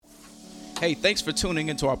Hey, thanks for tuning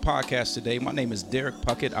into our podcast today. My name is Derek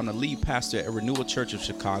Puckett. I'm the lead pastor at Renewal Church of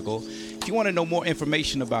Chicago. If you want to know more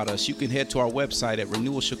information about us, you can head to our website at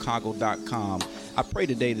renewalchicago.com. I pray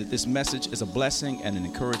today that this message is a blessing and an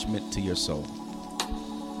encouragement to your soul.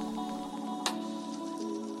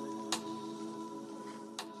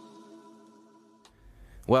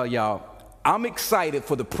 Well, y'all, I'm excited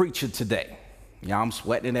for the preacher today. Yeah, I'm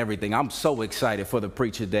sweating and everything. I'm so excited for the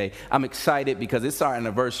preacher today. I'm excited because it's our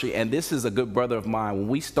anniversary, and this is a good brother of mine. When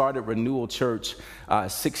we started Renewal Church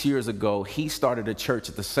 6 years ago, he started a church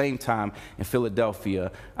at the same time in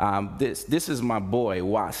Philadelphia. This is my boy,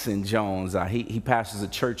 Watson Jones. He pastors a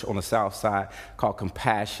church on the south side called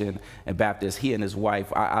Compassion and Baptist. He and his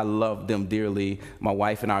wife, I love them dearly. My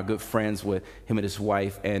wife and I are good friends with him and his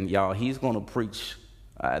wife, and y'all, he's going to preach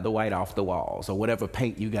the white off the walls or whatever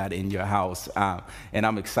paint you got in your house. And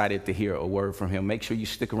I'm excited to hear a word from him. Make sure you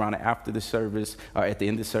stick around after the service or at the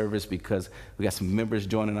end of the service because we got some members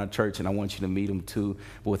joining our church and I want you to meet them too.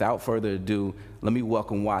 But without further ado, let me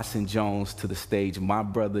welcome Watson Jones to the stage. My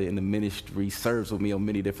brother in the ministry serves with me on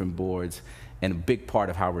many different boards and a big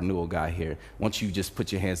part of how Renewal got here. Why don't you just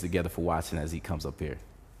put your hands together for Watson as he comes up here.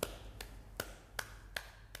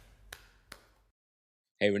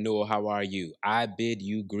 Hey, Renewal, how are you? I bid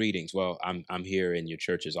you greetings. Well, I'm here in your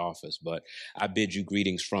church's office, but I bid you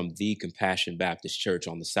greetings from the Compassion Baptist Church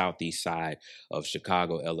on the southeast side of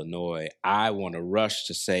Chicago, Illinois. I want to rush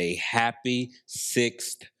to say happy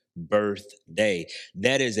 6th birthday.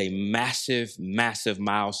 That is a massive, massive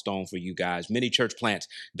milestone for you guys. Many church plants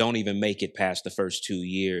don't even make it past the first 2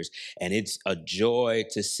 years, and it's a joy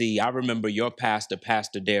to see. I remember your pastor,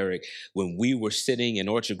 Pastor Derek, when we were sitting in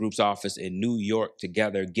Orchard Group's office in New York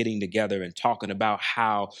together, getting together and talking about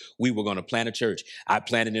how we were going to plant a church. I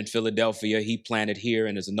planted in Philadelphia, he planted here,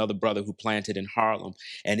 and there's another brother who planted in Harlem,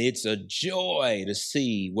 and it's a joy to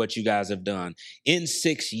see what you guys have done. In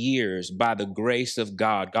 6 years, by the grace of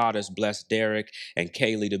God has blessed Derek and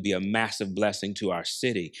Kaylee to be a massive blessing to our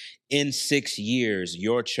city. In 6 years,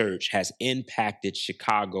 your church has impacted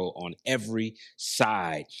Chicago on every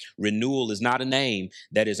side. Renewal is not a name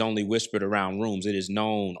that is only whispered around rooms. It is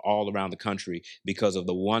known all around the country because of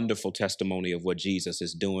the wonderful testimony of what Jesus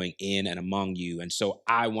is doing in and among you. And so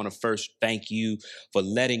I want to first thank you for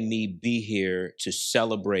letting me be here to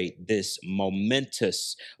celebrate this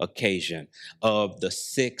momentous occasion of the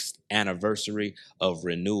 6th anniversary of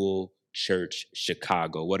Renewal Church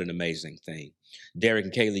Chicago. What an amazing thing. Derek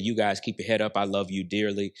and Kaylee, you guys keep your head up. I love you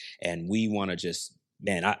dearly. And we want to just,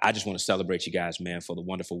 I just want to celebrate you guys, man, for the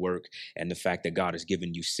wonderful work and the fact that God has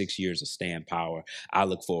given you 6 years of staying power. I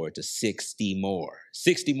look forward to 60 more.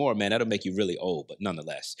 60 more, man. That'll make you really old, but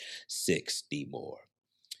nonetheless, 60 more.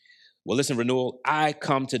 Well, listen, Renewal, I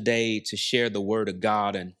come today to share the word of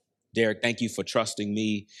God. And Derek, thank you for trusting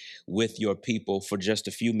me with your people for just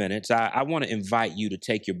a few minutes. I want to invite you to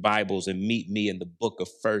take your Bibles and meet me in the book of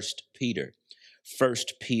 1 Peter. 1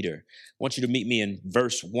 Peter. I want you to meet me in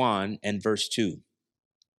verse 1 and verse 2.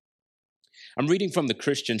 I'm reading from the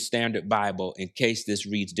Christian Standard Bible in case this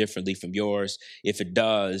reads differently from yours. If it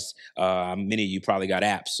does, many of you probably got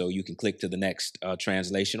apps, so you can click to the next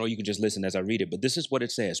translation, or you can just listen as I read it. But this is what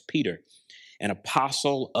it says. Peter, an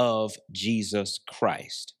apostle of Jesus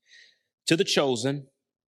Christ, to the chosen,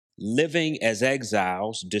 living as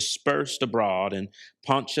exiles, dispersed abroad in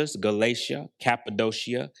Pontus, Galatia,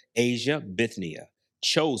 Cappadocia, Asia, Bithynia,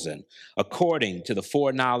 chosen according to the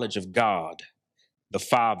foreknowledge of God, the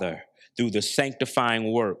Father, through the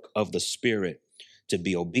sanctifying work of the Spirit, to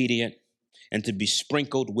be obedient and to be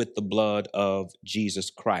sprinkled with the blood of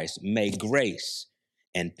Jesus Christ. May grace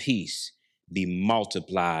and peace be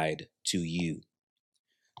multiplied to you.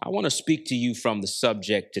 I want to speak to you from the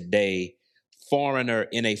subject today, foreigner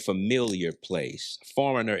in a familiar place.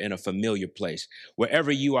 Foreigner in a familiar place.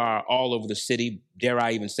 Wherever you are, all over the city, dare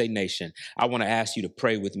I even say nation, I want to ask you to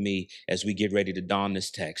pray with me as we get ready to don this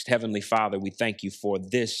text. Heavenly Father, we thank you for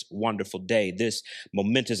this wonderful day, this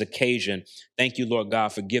momentous occasion. Thank you, Lord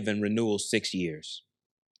God, for giving Renewal 6 years.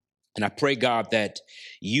 And I pray, God, that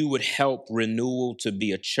you would help Renewal to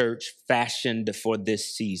be a church fashioned for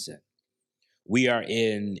this season. We are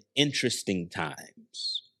in interesting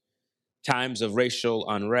times of racial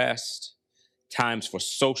unrest, times for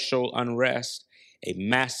social unrest, a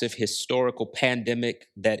massive historical pandemic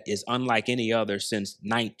that is unlike any other since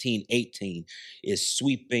 1918 is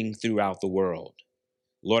sweeping throughout the world.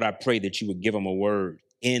 Lord, I pray that you would give them a word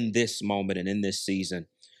in this moment and in this season.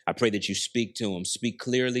 I pray that you speak to him. Speak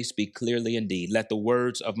clearly indeed. Let the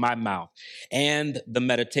words of my mouth and the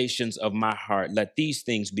meditations of my heart, let these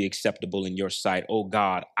things be acceptable in your sight, O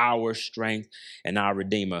God, our strength and our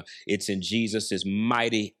Redeemer. It's in Jesus'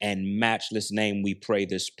 mighty and matchless name we pray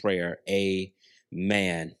this prayer.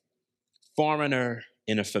 Amen. Foreigner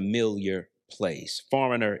in a familiar place.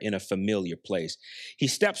 Foreigner in a familiar place. He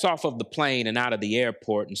steps off of the plane and out of the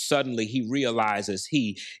airport, and suddenly he realizes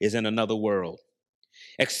he is in another world.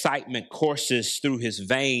 Excitement courses through his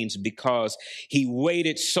veins because he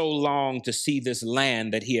waited so long to see this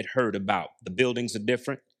land that he had heard about. The buildings are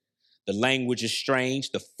different. The language is strange.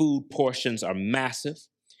 The food portions are massive.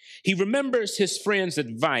 He remembers his friend's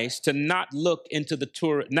advice to not look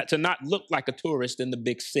like a tourist in the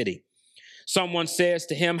big city. Someone says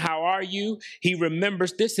to him, "How are you?" He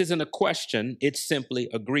remembers this isn't a question, it's simply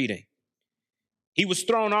a greeting. He was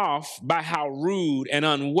thrown off by how rude and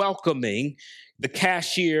unwelcoming the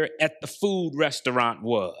cashier at the food restaurant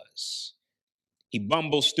was. He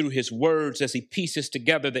bumbles through his words as he pieces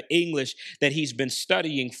together the English that he's been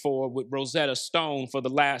studying with Rosetta Stone for the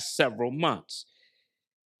last several months.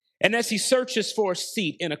 And as he searches for a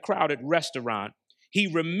seat in a crowded restaurant, he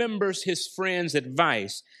remembers his friend's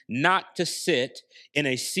advice not to sit in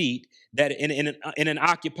a seat that in an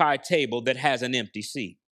occupied table that has an empty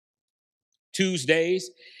seat.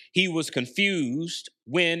 Tuesdays, he was confused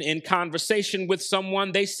when in conversation with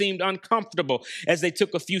someone, they seemed uncomfortable as they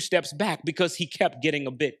took a few steps back because he kept getting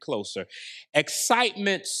a bit closer.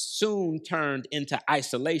 Excitement soon turned into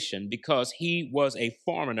isolation because he was a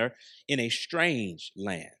foreigner in a strange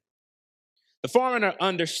land. The foreigner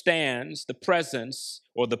understands the presence,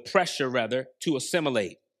 or the pressure rather, to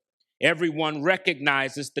assimilate. Everyone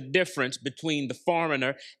recognizes the difference between the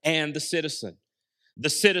foreigner and the citizen. The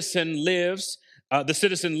citizen lives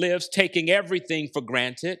taking everything for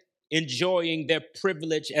granted, enjoying their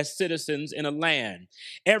privilege as citizens in a land.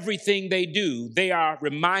 Everything they do, they are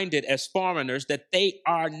reminded as foreigners that they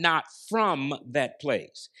are not from that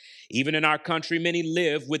place. Even in our country, many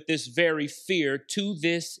live with this very fear to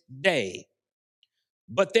this day.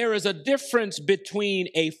 But there is a difference between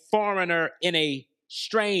a foreigner in a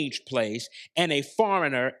strange place and a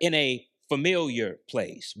foreigner in a familiar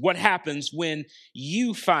place. What happens when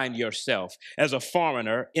you find yourself as a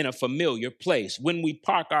foreigner in a familiar place? When we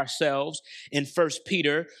park ourselves in 1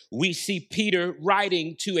 Peter, we see Peter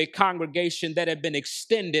writing to a congregation that had been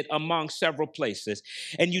extended among several places.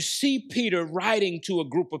 And you see Peter writing to a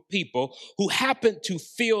group of people who happened to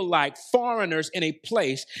feel like foreigners in a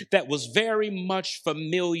place that was very much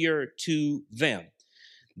familiar to them.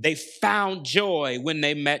 They found joy when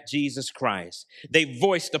they met Jesus Christ. They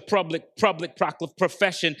voiced a public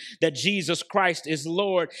profession that Jesus Christ is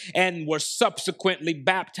Lord and were subsequently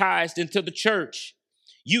baptized into the church.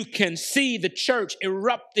 You can see the church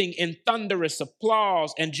erupting in thunderous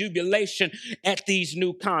applause and jubilation at these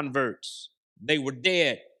new converts. They were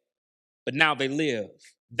dead, but now they live.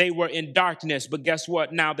 They were in darkness, but guess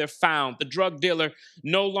what? Now they're found. The drug dealer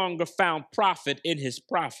no longer found profit in his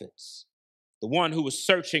profits. The one who was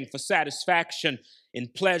searching for satisfaction in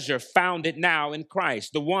pleasure found it now in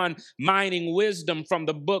Christ. The one mining wisdom from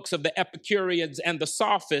the books of the Epicureans and the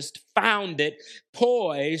Sophists found it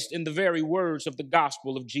poised in the very words of the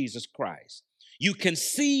gospel of Jesus Christ. You can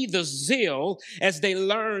see the zeal as they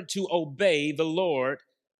learn to obey the Lord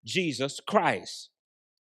Jesus Christ.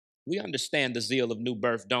 We understand the zeal of new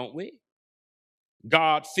birth, don't we?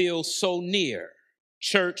 God feels so near.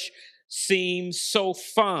 Church seems so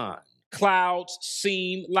fun. Clouds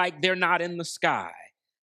seem like they're not in the sky.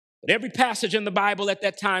 But every passage in the Bible at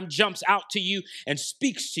that time jumps out to you and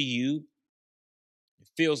speaks to you. It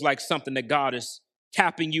feels like something that God is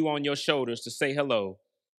tapping you on your shoulders to say hello.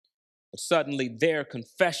 But suddenly their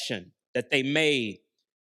confession that they made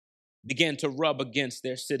began to rub against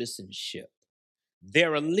their citizenship.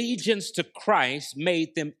 Their allegiance to Christ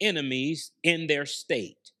made them enemies in their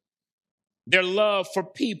state. Their love for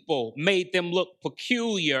people made them look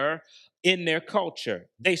peculiar in their culture.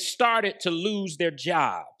 They started to lose their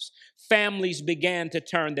jobs. Families began to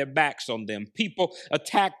turn their backs on them. People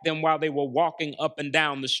attacked them while they were walking up and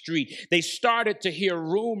down the street. They started to hear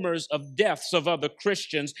rumors of deaths of other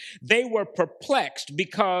Christians. They were perplexed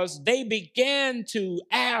because they began to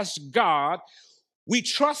ask God, "We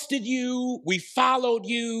trusted you, we followed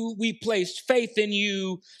you, we placed faith in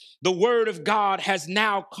you. The word of God has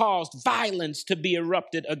now caused violence to be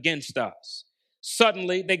erupted against us."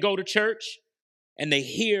 Suddenly, they go to church and they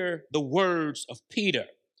hear the words of Peter.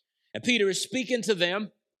 And Peter is speaking to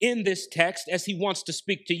them in this text as he wants to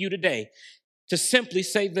speak to you today, to simply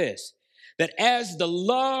say this, that as the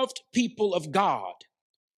loved people of God,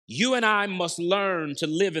 You and I must learn to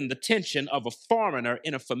live in the tension of a foreigner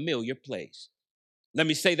in a familiar place. Let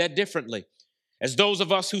me say that differently. As those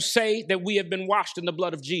of us who say that we have been washed in the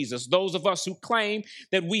blood of Jesus, those of us who claim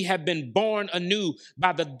that we have been born anew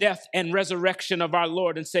by the death and resurrection of our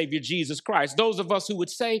Lord and Savior Jesus Christ, those of us who would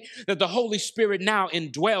say that the Holy Spirit now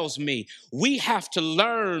indwells me, we have to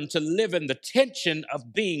learn to live in the tension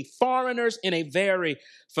of being foreigners in a very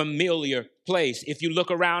familiar place. If you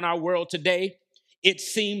look around our world today, it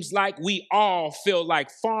seems like we all feel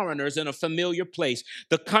like foreigners in a familiar place.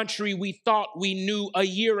 The country we thought we knew a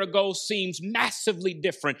year ago seems massively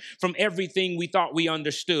different from everything we thought we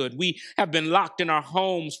understood. We have been locked in our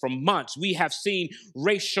homes for months. We have seen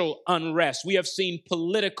racial unrest. We have seen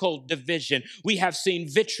political division. We have seen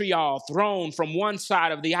vitriol thrown from one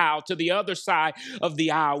side of the aisle to the other side of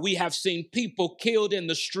the aisle. We have seen people killed in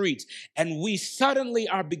the streets, and we suddenly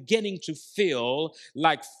are beginning to feel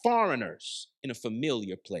like foreigners in a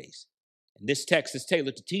familiar place. And this text is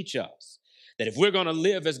tailored to teach us that if we're going to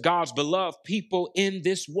live as God's beloved people in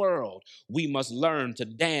this world, we must learn to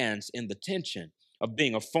dance in the tension of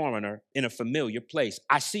being a foreigner in a familiar place.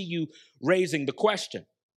 I see you raising the question,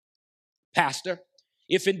 Pastor,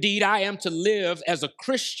 if indeed I am to live as a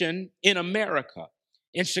Christian in America,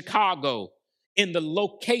 in Chicago, in the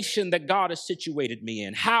location that God has situated me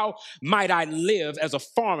in, how might I live as a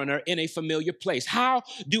foreigner in a familiar place? How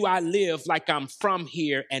do I live like I'm from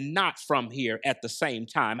here and not from here at the same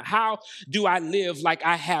time? How do I live like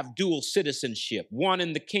I have dual citizenship, one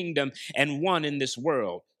in the kingdom and one in this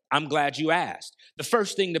world? I'm glad you asked. The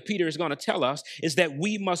first thing that Peter is going to tell us is that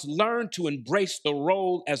we must learn to embrace the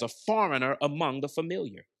role as a foreigner among the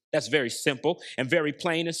familiar. That's very simple and very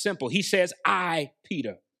plain and simple. He says, I,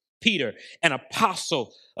 Peter, an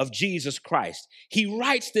apostle of Jesus Christ. He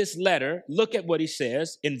writes this letter. Look at what he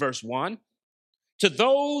says in verse 1. To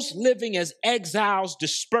those living as exiles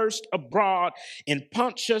dispersed abroad in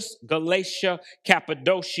Pontus, Galatia,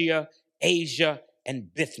 Cappadocia, Asia,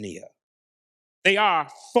 and Bithynia. They are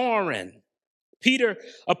foreign. Peter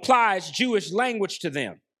applies Jewish language to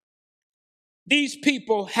them. These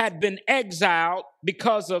people had been exiled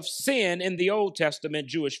because of sin in the Old Testament,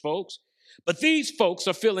 Jewish folks. But these folks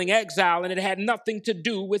are feeling exile, and it had nothing to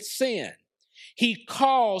do with sin. He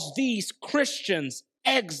calls these Christians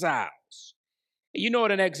exiles. You know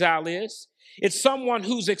what an exile is? It's someone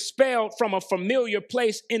who's expelled from a familiar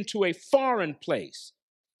place into a foreign place.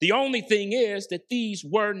 The only thing is that these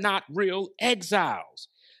were not real exiles.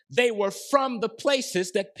 They were from the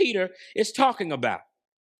places that Peter is talking about.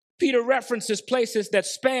 Peter references places that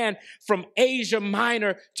span from Asia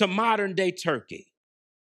Minor to modern-day Turkey.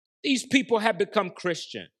 These people have become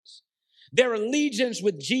Christians. Their allegiance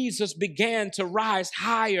with Jesus began to rise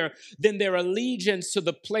higher than their allegiance to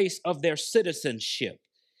the place of their citizenship.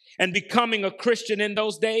 And becoming a Christian in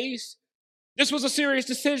those days, this was a serious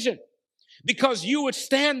decision, because you would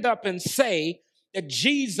stand up and say that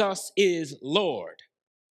Jesus is Lord.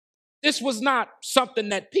 This was not something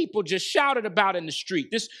that people just shouted about in the street.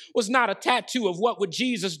 This was not a tattoo of what would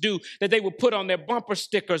Jesus do that they would put on their bumper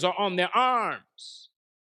stickers or on their arms.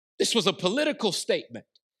 This was a political statement.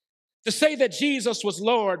 To say that Jesus was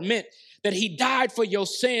Lord meant that he died for your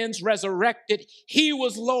sins, resurrected. He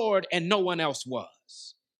was Lord and no one else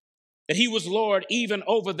was. That he was Lord even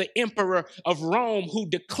over the emperor of Rome who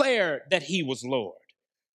declared that he was Lord.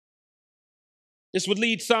 This would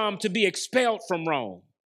lead some to be expelled from Rome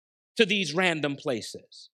to these random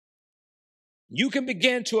places. You can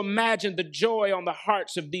begin to imagine the joy on the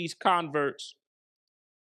hearts of these converts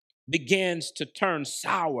begins to turn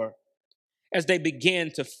sour as they begin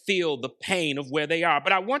to feel the pain of where they are.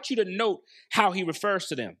 But I want you to note how he refers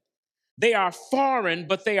to them. They are foreign,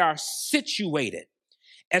 but they are situated.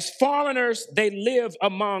 As foreigners, they live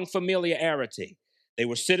among familiarity. They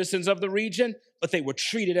were citizens of the region, but they were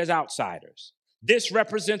treated as outsiders. This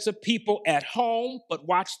represents a people at home, but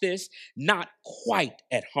watch this, not quite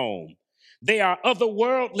at home. They are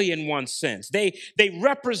otherworldly in one sense. They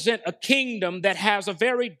represent a kingdom that has a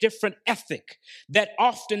very different ethic that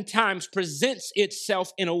oftentimes presents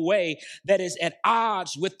itself in a way that is at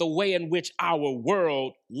odds with the way in which our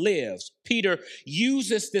world lives. Peter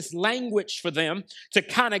uses this language for them to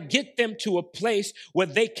kind of get them to a place where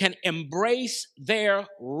they can embrace their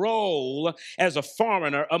role as a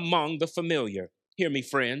foreigner among the familiar. Hear me,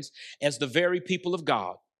 friends, as the very people of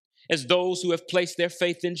God, as those who have placed their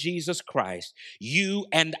faith in Jesus Christ, you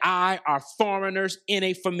and I are foreigners in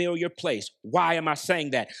a familiar place. Why am I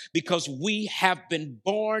saying that? Because we have been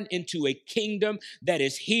born into a kingdom that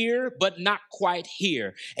is here, but not quite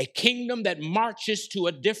here. A kingdom that marches to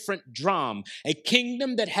a different drum. A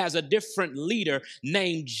kingdom that has a different leader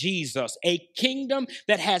named Jesus. A kingdom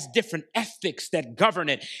that has different ethics that govern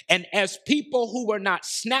it. And as people who were not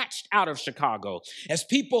snatched out of Chicago, as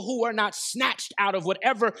people who were not snatched out of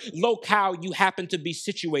whatever locale you happen to be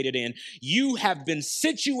situated in, you have been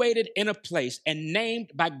situated in a place and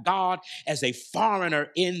named by God as a foreigner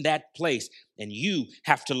in that place. And you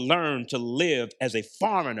have to learn to live as a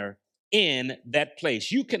foreigner in that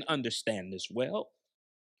place. You can understand this well.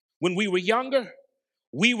 When we were younger,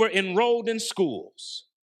 we were enrolled in schools.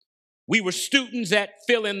 We were students at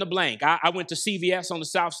fill in the blank. I went to CVS on the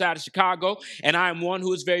south side of Chicago, and I am one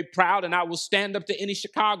who is very proud, and I will stand up to any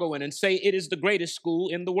Chicagoan and say it is the greatest school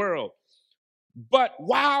in the world. But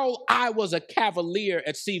while I was a cavalier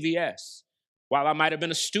at CVS, while I might have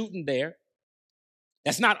been a student there,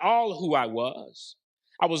 that's not all who I was.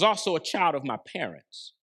 I was also a child of my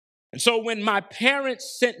parents. And so when my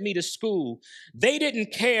parents sent me to school, they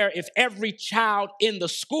didn't care if every child in the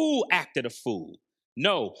school acted a fool.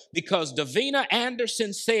 No, because Davina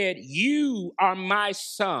Anderson said, you are my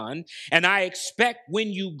son, and I expect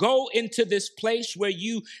when you go into this place where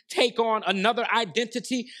you take on another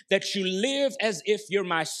identity, that you live as if you're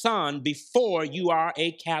my son before you are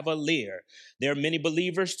a cavalier. There are many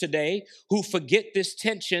believers today who forget this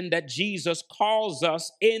tension that Jesus calls us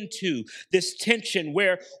into, this tension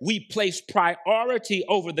where we place priority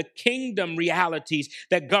over the kingdom realities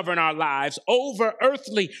that govern our lives, over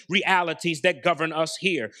earthly realities that govern us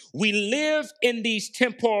here. We live in these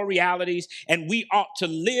temporal realities, and we ought to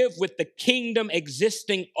live with the kingdom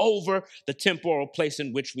existing over the temporal place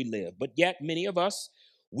in which we live. But yet, many of us,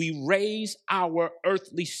 we raise our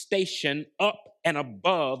earthly station up and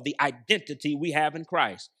above the identity we have in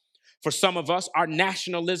Christ. For some of us, our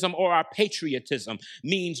nationalism or our patriotism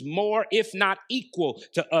means more, if not equal,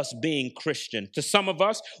 to us being Christian. To some of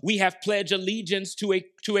us, we have pledged allegiance to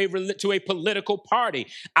a political party.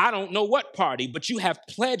 I don't know what party, but you have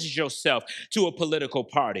pledged yourself to a political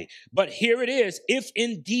party. But here it is. If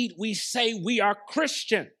indeed we say we are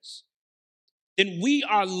Christians, then we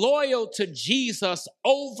are loyal to Jesus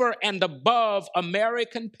over and above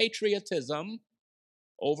American patriotism,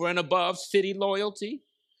 over and above city loyalty,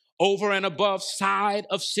 over and above side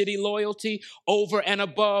of city loyalty, over and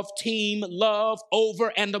above team love,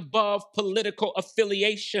 over and above political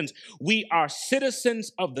affiliations. We are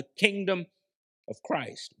citizens of the kingdom of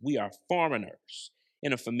Christ. We are foreigners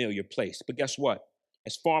in a familiar place. But guess what?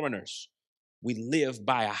 As foreigners, we live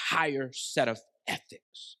by a higher set of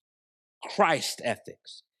ethics. Christ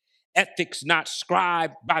ethics. Ethics not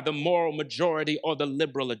scribed by the moral majority or the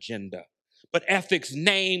liberal agenda, but ethics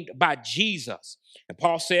named by Jesus. And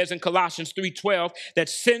Paul says in Colossians 3:12 that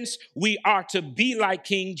since we are to be like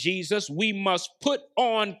King Jesus, we must put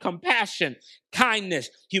on compassion, kindness,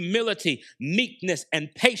 humility, meekness,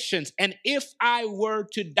 and patience. And if I were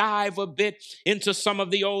to dive a bit into some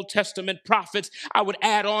of the Old Testament prophets, I would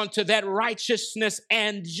add on to that righteousness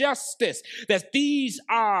and justice, that these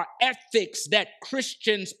are ethics that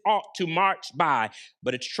Christians ought to march by.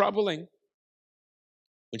 But it's troubling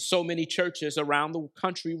when so many churches around the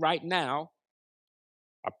country right now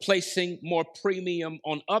are placing more premium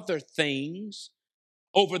on other things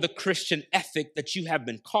over the Christian ethic that you have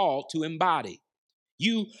been called to embody.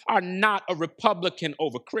 You are not a Republican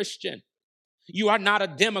over Christian. You are not a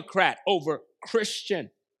Democrat over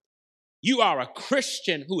Christian. You are a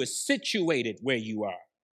Christian who is situated where you are.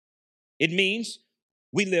 It means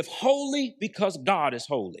we live holy because God is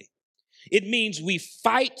holy. It means we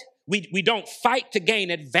fight. We don't fight to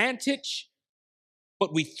gain advantage,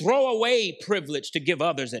 but we throw away privilege to give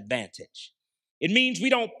others advantage. It means we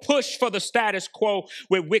don't push for the status quo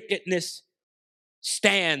where wickedness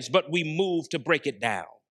stands, but we move to break it down.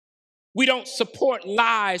 We don't support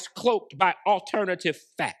lies cloaked by alternative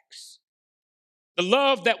facts. The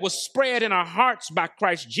love that was spread in our hearts by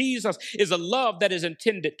Christ Jesus is a love that is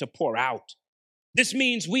intended to pour out. This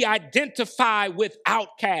means we identify with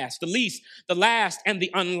outcasts, the least, the last, and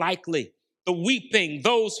the unlikely. The weeping,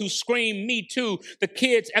 those who scream, "Me too," the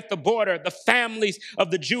kids at the border, the families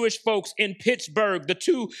of the Jewish folks in Pittsburgh, the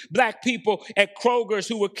 2 black people at Kroger's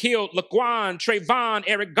who were killed, Laquan, Trayvon,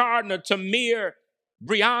 Eric Gardner, Tamir,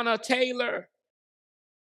 Breonna Taylor.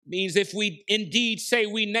 Means if we indeed say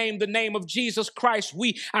we name the name of Jesus Christ,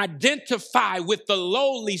 we identify with the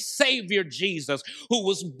lowly Savior Jesus, who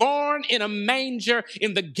was born in a manger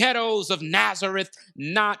in the ghettos of Nazareth,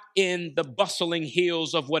 not in the bustling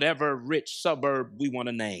hills of whatever rich suburb we want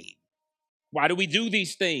to name. Why do we do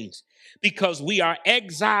these things? Because we are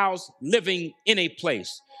exiles living in a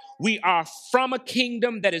place. We are from a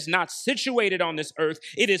kingdom that is not situated on this earth.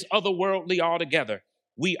 It is otherworldly altogether.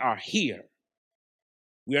 We are here.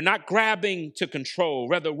 We are not grabbing to control.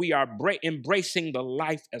 Rather, we are embracing the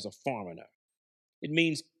life as a foreigner. It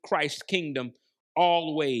means Christ's kingdom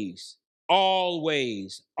always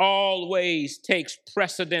takes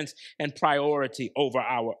precedence and priority over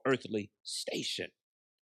our earthly station.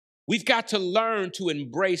 We've got to learn to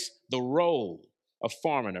embrace the role of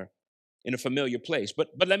foreigner in a familiar place.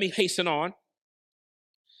 But let me hasten on.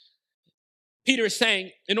 Peter is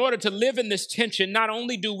saying, in order to live in this tension, not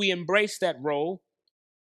only do we embrace that role,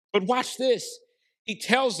 but watch this. He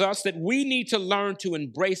tells us that we need to learn to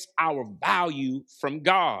embrace our value from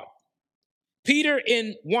God. Peter,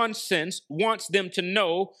 in one sense, wants them to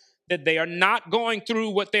know that they are not going through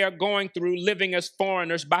what they are going through living as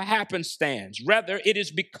foreigners by happenstance. Rather, it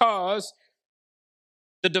is because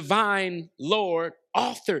the divine Lord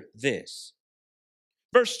authored this.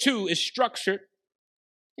 Verse 2 is structured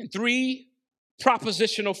in 3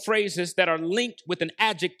 propositional phrases that are linked with an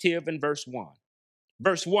adjective in verse 1.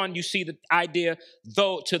 Verse 1, you see the idea,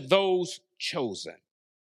 though, to those chosen.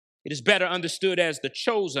 It is better understood as the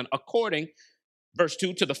chosen according, verse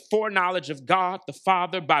 2, to the foreknowledge of God the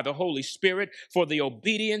Father by the Holy Spirit for the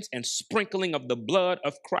obedience and sprinkling of the blood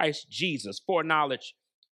of Christ Jesus. Foreknowledge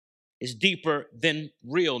is deeper than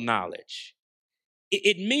real knowledge.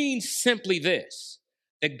 It means simply this,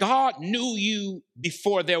 that God knew you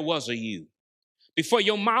before there was a you. Before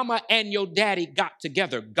your mama and your daddy got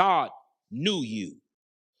together, God knew you.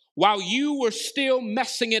 While you were still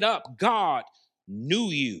messing it up, God knew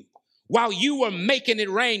you. While you were making it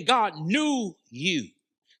rain, God knew you.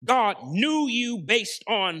 God knew you based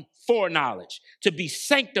on foreknowledge, to be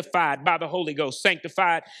sanctified by the Holy Ghost.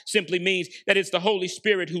 Sanctified simply means that it's the Holy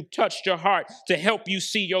Spirit who touched your heart to help you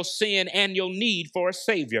see your sin and your need for a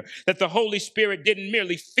Savior. That the Holy Spirit didn't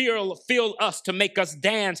merely fill us to make us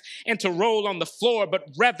dance and to roll on the floor, but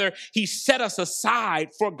rather He set us aside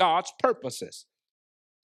for God's purposes.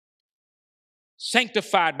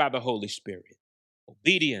 Sanctified by the Holy Spirit,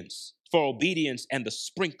 obedience and the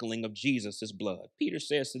sprinkling of Jesus' blood. Peter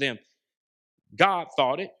says to them, God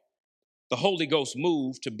thought it. The Holy Ghost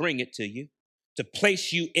moved to bring it to you, to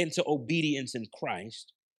place you into obedience in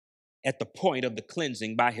Christ at the point of the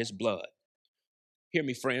cleansing by His blood. Hear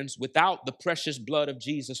me, friends, without the precious blood of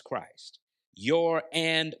Jesus Christ, your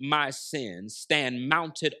and my sins stand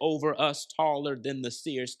mounted over us taller than the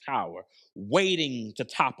Sears Tower, waiting to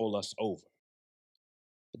topple us over.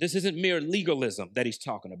 But this isn't mere legalism that he's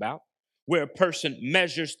talking about, where a person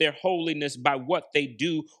measures their holiness by what they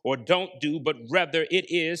do or don't do, but rather it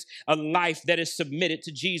is a life that is submitted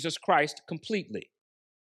to Jesus Christ completely.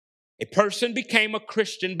 A person became a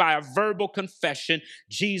Christian by a verbal confession,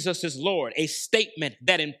 Jesus is Lord, a statement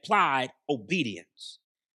that implied obedience.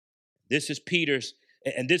 This is Peter's,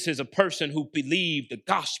 and this is a person who believed the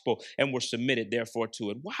gospel and were submitted therefore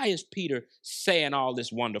to it. Why is Peter saying all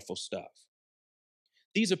this wonderful stuff?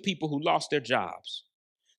 These are people who lost their jobs.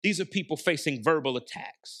 These are people facing verbal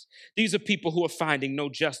attacks. These are people who are finding no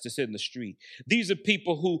justice in the street. These are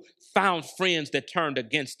people who found friends that turned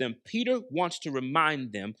against them. Peter wants to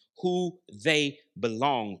remind them who they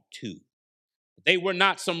belong to. They were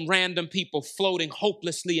not some random people floating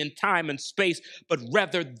hopelessly in time and space, but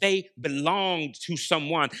rather they belonged to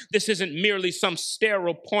someone. This isn't merely some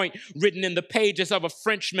sterile point written in the pages of a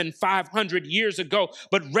Frenchman 500 years ago,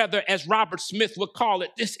 but rather, as Robert Smith would call it,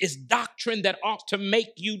 this is doctrine that ought to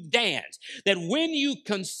make you dance. That when you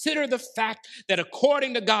consider the fact that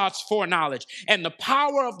according to God's foreknowledge and the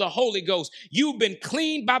power of the Holy Ghost, you've been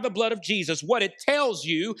cleaned by the blood of Jesus, what it tells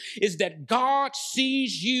you is that God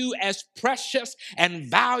sees you as precious and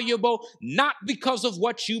valuable, not because of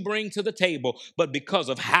what you bring to the table, but because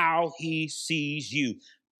of how He sees you.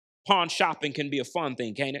 Pawn shopping can be a fun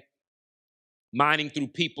thing, can't it? Mining through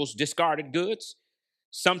people's discarded goods.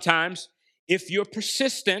 Sometimes, if you're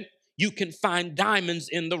persistent, you can find diamonds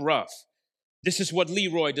in the rough. This is what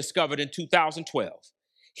Leroy discovered in 2012.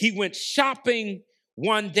 He went shopping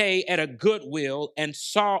one day at a Goodwill and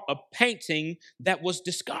saw a painting that was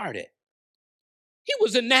discarded. He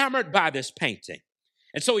was enamored by this painting,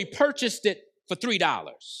 and so he purchased it for $3.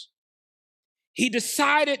 He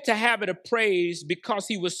decided to have it appraised because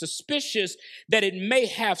he was suspicious that it may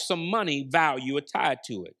have some money value tied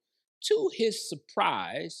to it. To his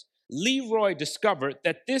surprise, Leroy discovered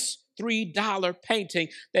that this $3 painting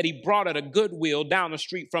that he brought at a Goodwill down the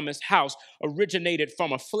street from his house originated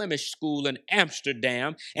from a Flemish school in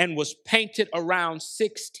Amsterdam and was painted around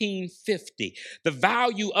 1650. The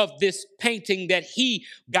value of this painting that he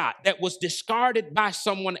got, that was discarded by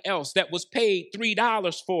someone else, that was paid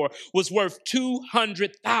 $3 for, was worth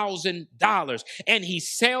 $200,000, and he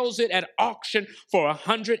sells it at auction for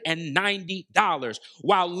 $190.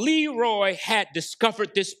 While Leroy had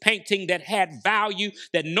discovered this painting that had value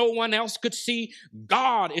that no one else could see,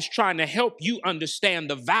 God is trying to help you understand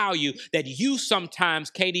the value that you sometimes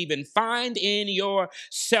can't even find in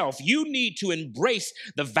yourself. You need to embrace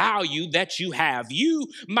the value that you have. You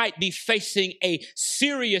might be facing a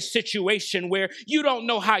serious situation where you don't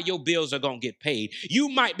know how your bills are going to get paid. You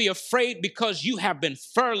might be afraid because you have been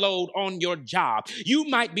furloughed on your job. You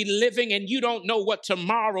might be living and you don't know what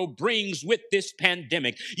tomorrow brings with this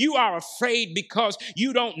pandemic. You are afraid because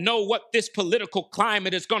you don't know what this political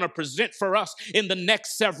climate is going to present for us in the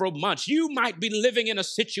next several months. You might be living in a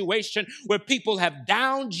situation where people have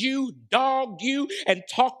downed you, dogged you, and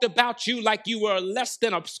talked about you like you were less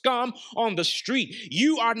than a scum on the street.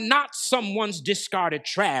 You are not someone's discarded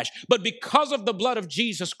trash, but because of the blood of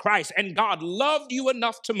Jesus Christ and God loved you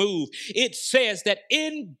enough to move, it says that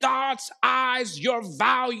in God's eyes, your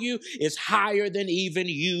value is higher than even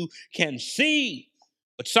you can see.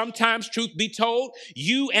 But sometimes, truth be told,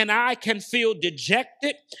 you and I can feel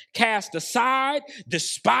dejected, cast aside,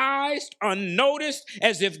 despised, unnoticed,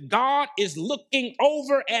 as if God is looking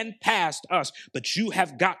over and past us. But you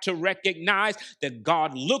have got to recognize that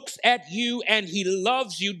God looks at you and he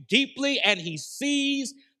loves you deeply and he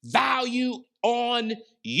sees value on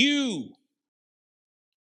you.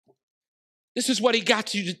 This is what he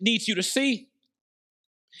needs you to see.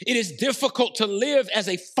 It is difficult to live as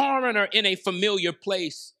a foreigner in a familiar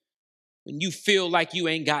place when you feel like you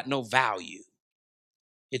ain't got no value.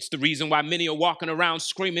 It's the reason why many are walking around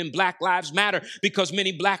screaming Black Lives Matter, because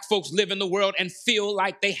many Black folks live in the world and feel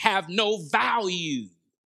like they have no value.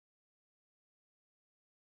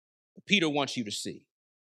 Peter wants you to see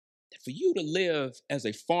that for you to live as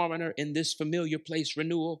a foreigner in this familiar place,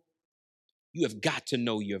 Renewal, you have got to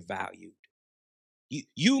know your value.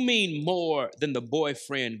 You mean more than the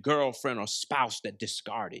boyfriend, girlfriend, or spouse that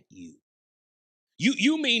discarded you.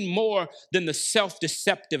 You mean more than the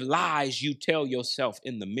self-deceptive lies you tell yourself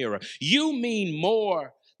in the mirror. You mean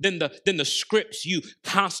more than the scripts you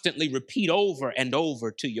constantly repeat over and over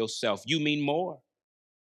to yourself. You mean more.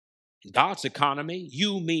 In God's economy,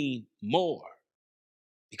 you mean more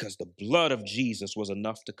because the blood of Jesus was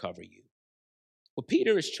enough to cover you. What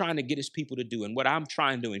Peter is trying to get his people to do, and what I'm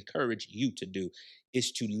trying to encourage you to do,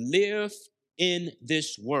 is to live in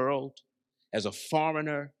this world as a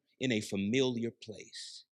foreigner in a familiar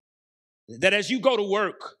place. That as you go to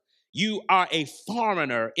work, you are a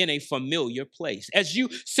foreigner in a familiar place. As you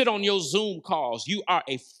sit on your Zoom calls, you are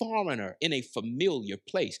a foreigner in a familiar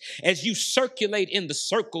place. As you circulate in the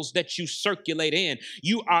circles that you circulate in,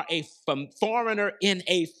 you are a foreigner in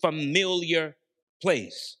a familiar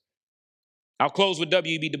place. I'll close with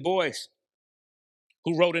W.E.B. Du Bois,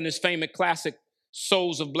 who wrote in his famous classic,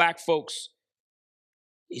 Souls of Black Folks.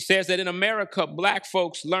 He says that in America, Black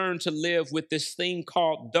folks learn to live with this thing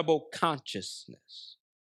called double consciousness.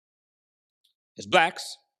 As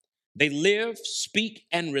Blacks, they live, speak,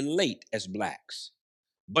 and relate as Blacks.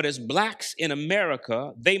 But as Blacks in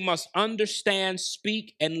America, they must understand,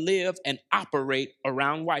 speak, and live and operate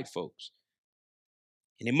around white folks.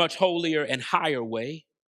 In a much holier and higher way,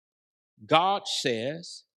 God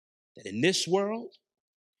says that in this world,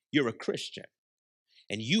 you're a Christian.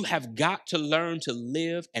 And you have got to learn to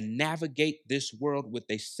live and navigate this world with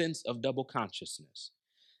a sense of double consciousness.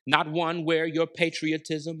 Not one where your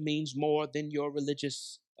patriotism means more than your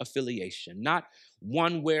religious affiliation. Not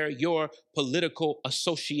one where your political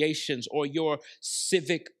associations or your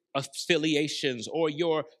civic affiliations or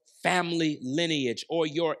your family lineage or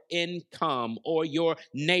your income or your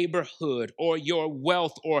neighborhood or your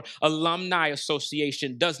wealth or alumni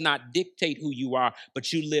association does not dictate who you are,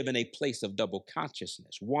 but you live in a place of double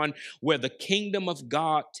consciousness, one where the kingdom of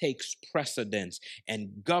God takes precedence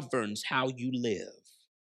and governs how you live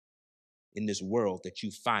in this world that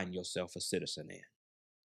you find yourself a citizen in.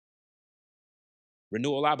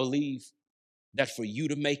 Renewal, I believe that for you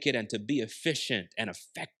to make it and to be efficient and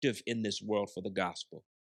effective in this world for the gospel,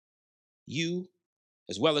 you,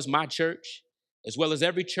 as well as my church, as well as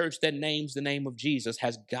every church that names the name of Jesus,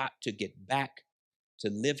 has got to get back to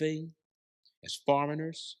living as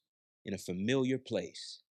foreigners in a familiar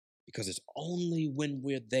place, because it's only when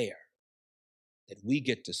we're there that we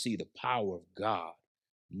get to see the power of God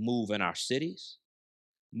move in our cities,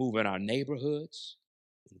 move in our neighborhoods.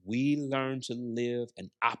 We learn to live and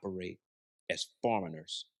operate as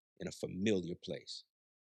foreigners in a familiar place.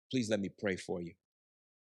 Please let me pray for you.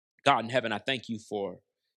 God in heaven, I thank you for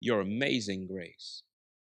your amazing grace.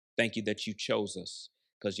 Thank you that you chose us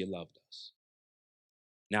because you loved us.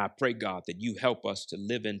 Now I pray, God, that you help us to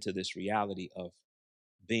live into this reality of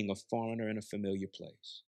being a foreigner in a familiar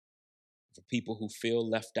place. For people who feel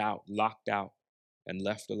left out, locked out, and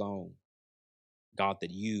left alone, God,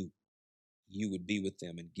 that you would be with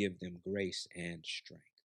them and give them grace and strength.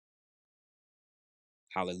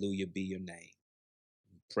 Hallelujah be your name.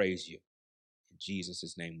 We praise you. In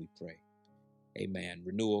Jesus' name we pray. Amen.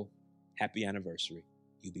 Renewal, happy anniversary.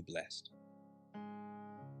 You be blessed.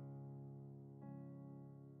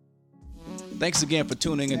 Thanks again for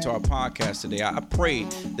tuning into our podcast today. I pray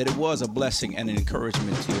that it was a blessing and an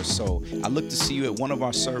encouragement to your soul. I look to see you at one of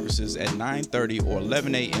our services at 9:30 or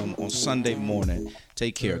 11 a.m. on Sunday morning.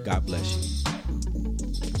 Take care. God bless you.